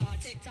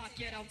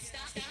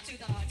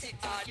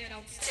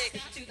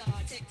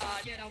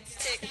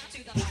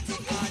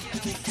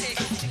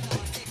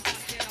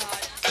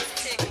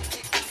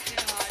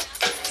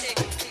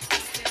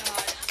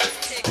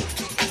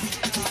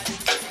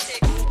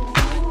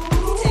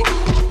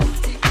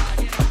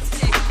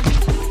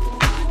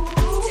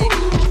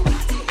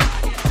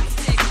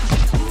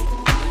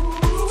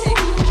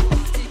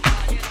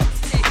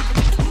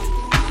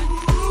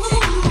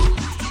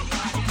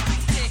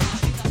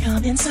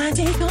Come inside,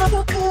 take off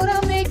your coat,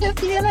 I'll make you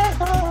feel at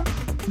home.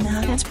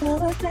 Now let's pour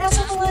a glass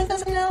of wine,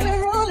 'cause now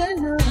we're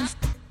rolling on.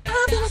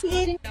 I've been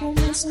waiting for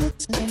this, so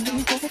let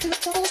me go to the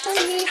close to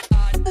me.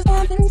 'Cause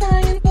I've been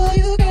dying for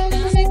you, girl,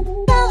 and make me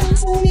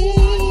dance to me.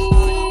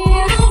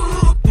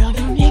 Girl,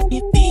 you make me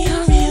feel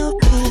real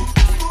good.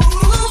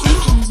 We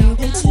can do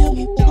it till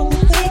we both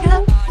wake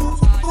up.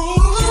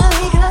 Wake up,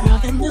 wake up.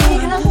 Girl,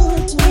 you know I'm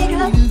good to wake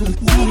up.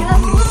 Wake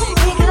up,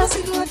 wake up,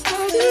 see what I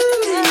do.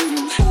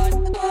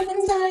 I've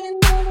been dying.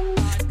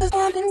 'Cause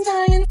I've been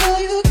dying for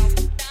you,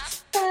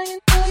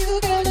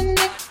 girl, and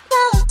make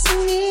love to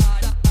me.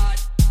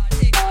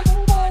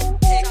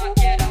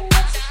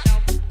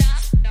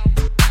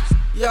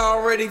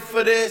 Y'all ready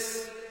for this?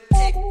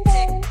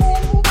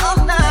 All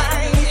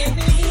night,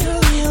 feel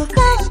real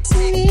good to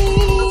me.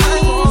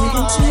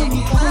 Until we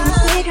both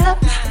wake up.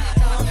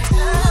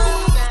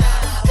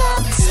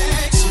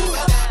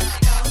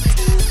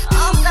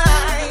 All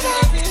night,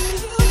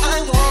 I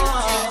want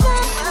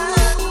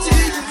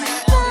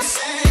to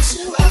set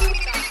you up.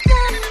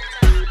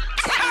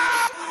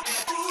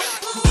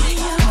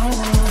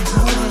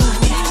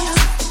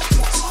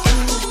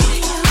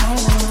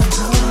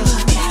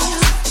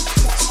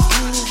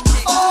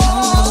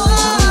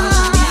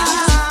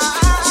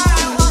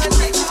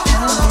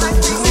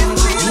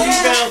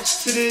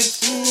 To this.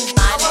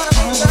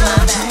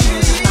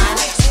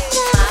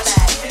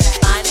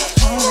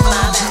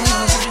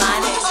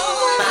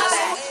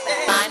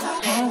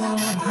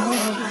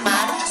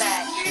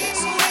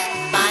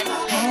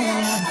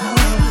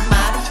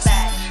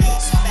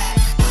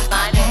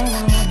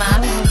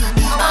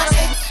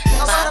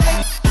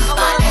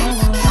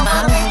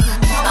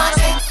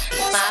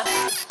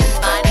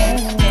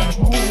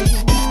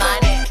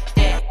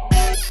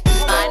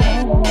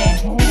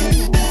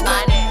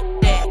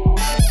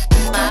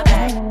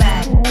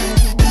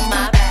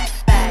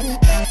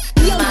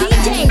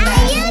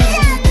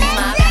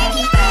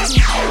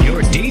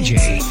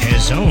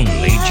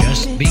 Only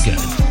just begun.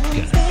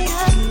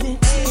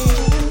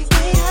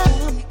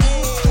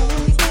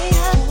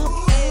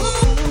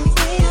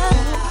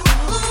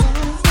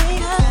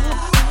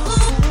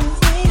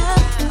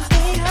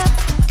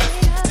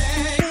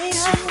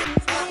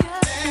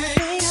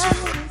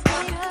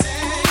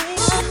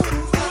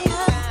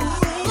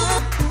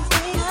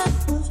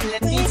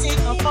 Let me take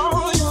up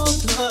all your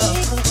love.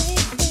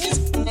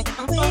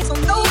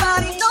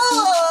 Nobody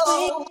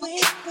knows.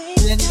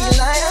 Let me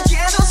light a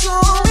candle so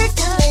we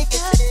can make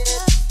it.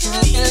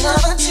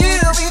 Love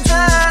until we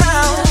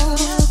drown.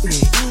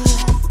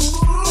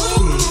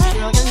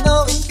 Girl, you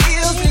know it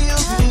feels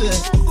real good.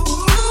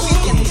 We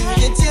can do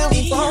it till we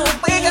both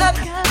wake up.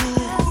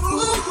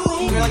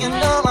 Girl, you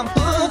know I'm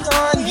hooked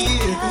on you,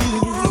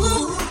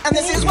 and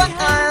this is what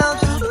I